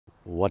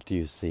What do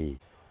you see?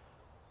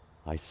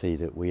 I see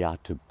that we are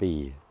to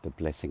be the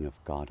blessing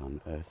of God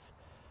on earth.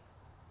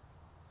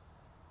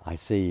 I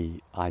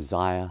see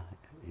Isaiah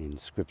in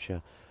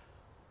Scripture,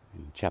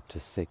 in chapter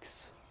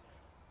 6,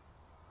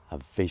 a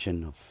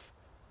vision of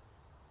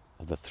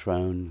the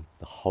throne,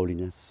 the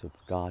holiness of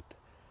God.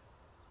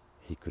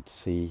 He could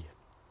see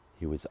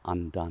he was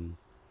undone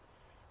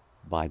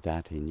by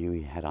that. He knew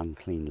he had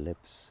unclean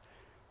lips.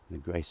 The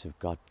grace of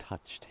God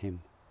touched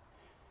him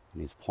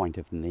in his point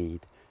of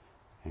need.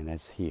 And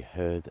as he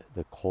heard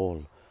the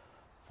call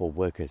for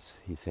workers,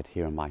 he said,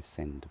 "Here am I,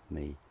 send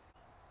me."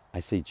 I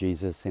see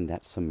Jesus in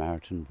that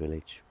Samaritan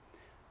village.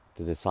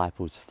 The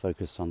disciples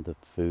focus on the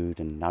food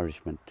and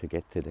nourishment to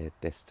get to their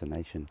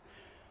destination.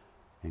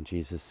 And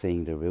Jesus,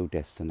 seeing the real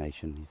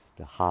destination,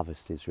 the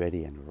harvest is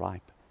ready and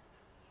ripe.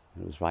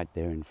 It was right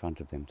there in front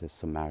of them, the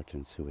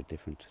Samaritans who were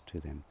different to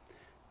them,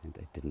 and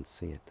they didn't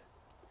see it.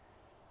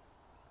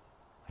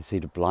 I see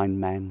the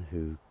blind man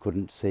who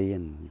couldn't see,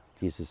 and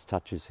Jesus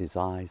touches his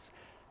eyes.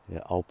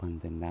 They're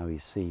opened, and now he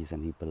sees,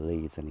 and he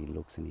believes, and he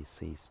looks, and he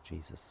sees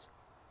Jesus.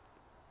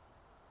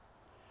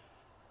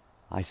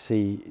 I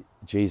see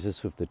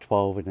Jesus with the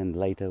 12, and then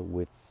later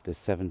with the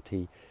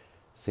 70,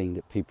 seeing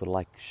that people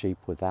like sheep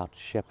without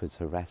shepherds,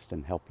 harassed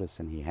and helpless,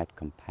 and he had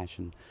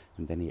compassion.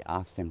 And then he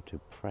asked them to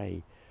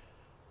pray,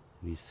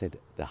 and he said,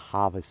 "The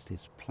harvest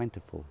is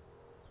plentiful,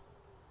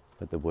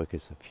 but the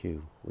workers are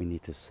few." We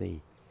need to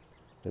see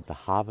that the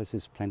harvest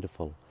is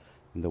plentiful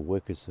and the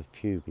workers are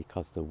few,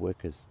 because the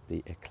workers,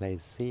 the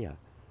ecclesia,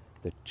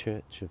 the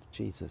church of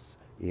Jesus,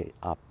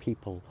 are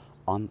people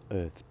on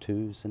earth,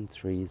 twos and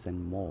threes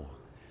and more,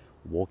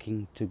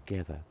 walking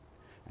together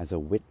as a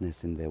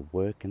witness in their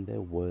work and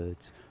their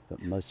words,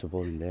 but most of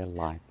all in their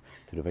life,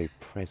 to the very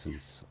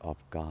presence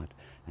of God.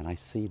 And I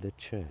see the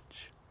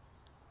church,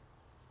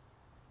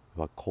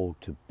 who are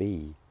called to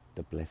be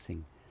the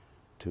blessing,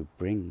 to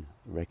bring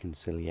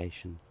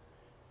reconciliation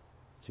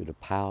through the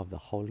power of the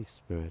Holy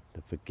Spirit,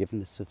 the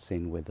forgiveness of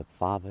sin, where the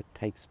Father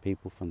takes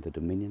people from the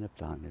dominion of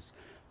darkness,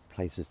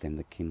 places them in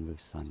the kingdom of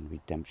His Son,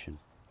 redemption.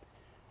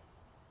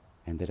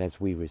 And that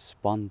as we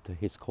respond to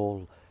His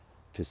call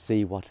to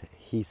see what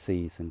He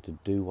sees and to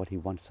do what He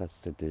wants us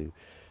to do,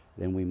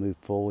 then we move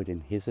forward in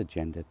His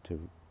agenda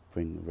to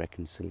bring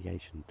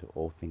reconciliation to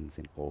all things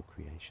in all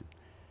creation.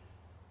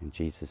 And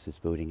Jesus is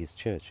building His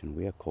church, and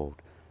we are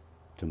called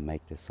to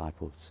make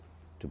disciples,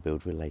 to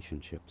build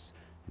relationships,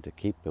 and to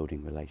keep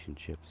building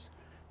relationships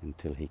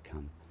until He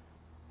comes.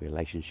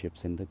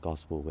 Relationships in the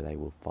gospel where they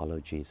will follow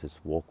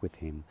Jesus, walk with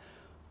Him,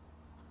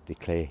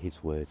 declare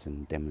His words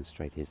and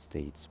demonstrate His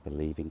deeds,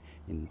 believing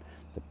in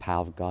the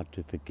power of God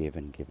to forgive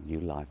and give new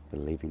life,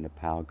 believing the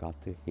power of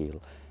God to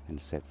heal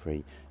and set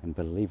free, and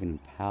believing in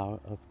the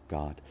power of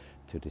God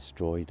to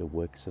destroy the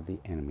works of the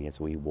enemy as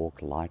we walk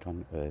light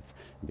on earth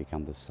and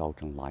become the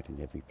salt and light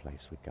in every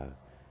place we go.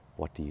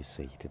 What do you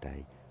see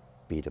today?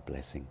 Be the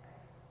blessing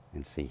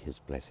and see His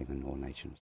blessing in all nations.